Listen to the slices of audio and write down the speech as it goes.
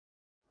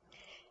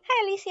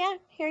Hi Alicia,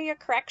 here are your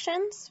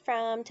corrections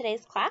from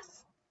today's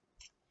class.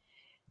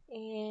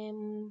 A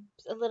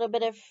little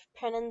bit of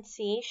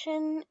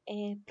pronunciation.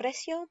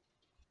 Precio.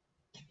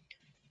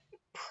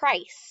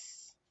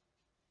 Price.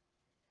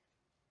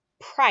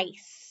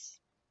 Price.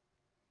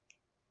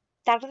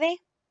 Tarde.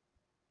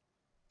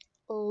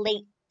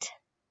 Late.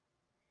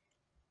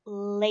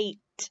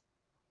 Late.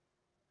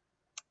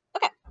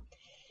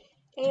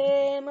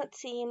 Okay.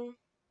 Let's see.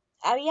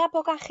 Había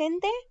poca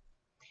gente,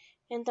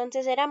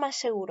 entonces era más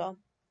seguro.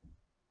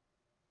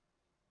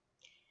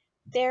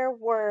 There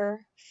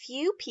were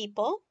few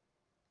people,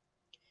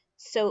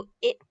 so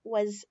it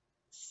was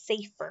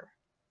safer.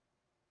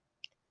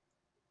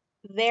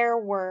 There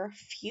were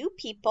few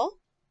people,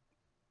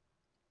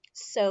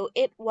 so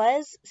it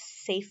was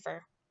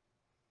safer.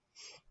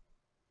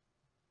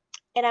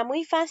 Era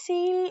muy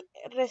fácil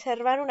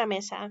reservar una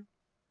mesa.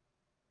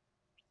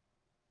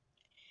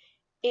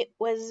 It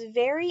was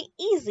very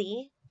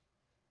easy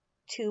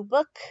to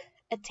book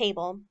a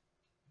table.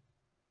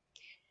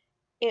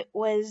 It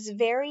was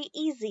very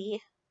easy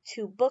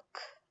to book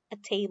a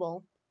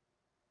table.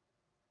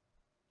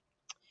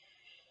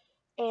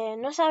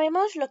 No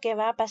sabemos lo que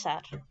va a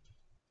pasar.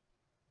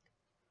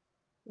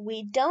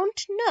 We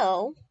don't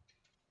know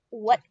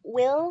what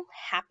will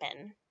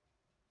happen.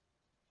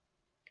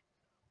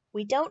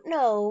 We don't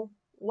know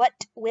what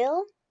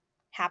will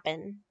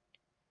happen.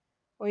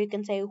 Or you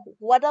can say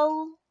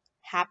what'll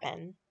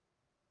happen.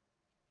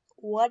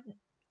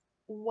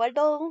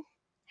 What'll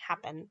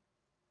happen.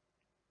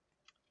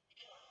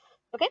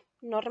 Okay,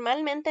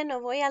 normalmente no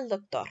voy al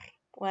doctor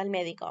o al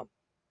médico.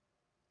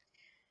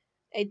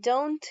 I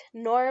don't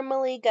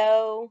normally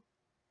go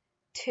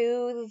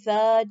to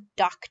the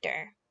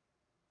doctor.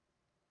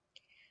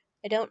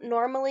 I don't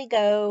normally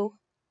go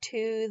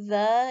to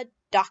the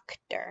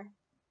doctor.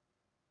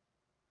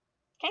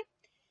 Okay.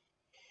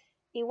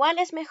 Igual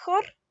es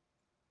mejor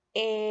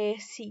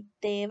si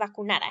te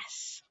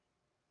vacunaras.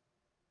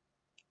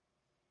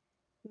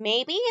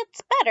 Maybe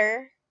it's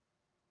better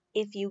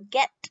if you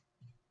get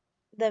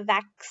the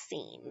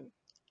vaccine.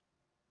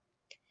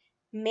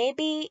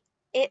 Maybe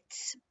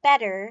it's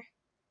better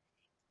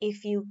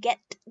if you get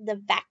the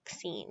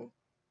vaccine.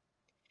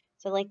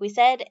 So like we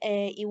said,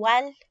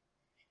 igual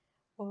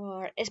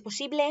or es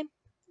posible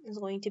is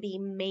going to be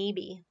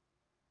maybe.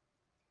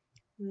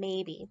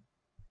 Maybe.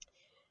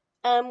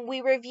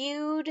 We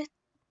reviewed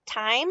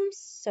times,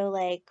 so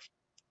like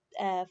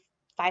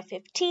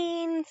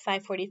 5:15,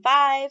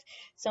 5:45.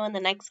 So in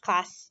the next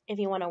class, if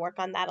you want to work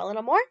on that a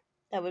little more,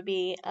 that would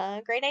be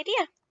a great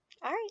idea.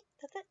 All right,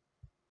 that's it.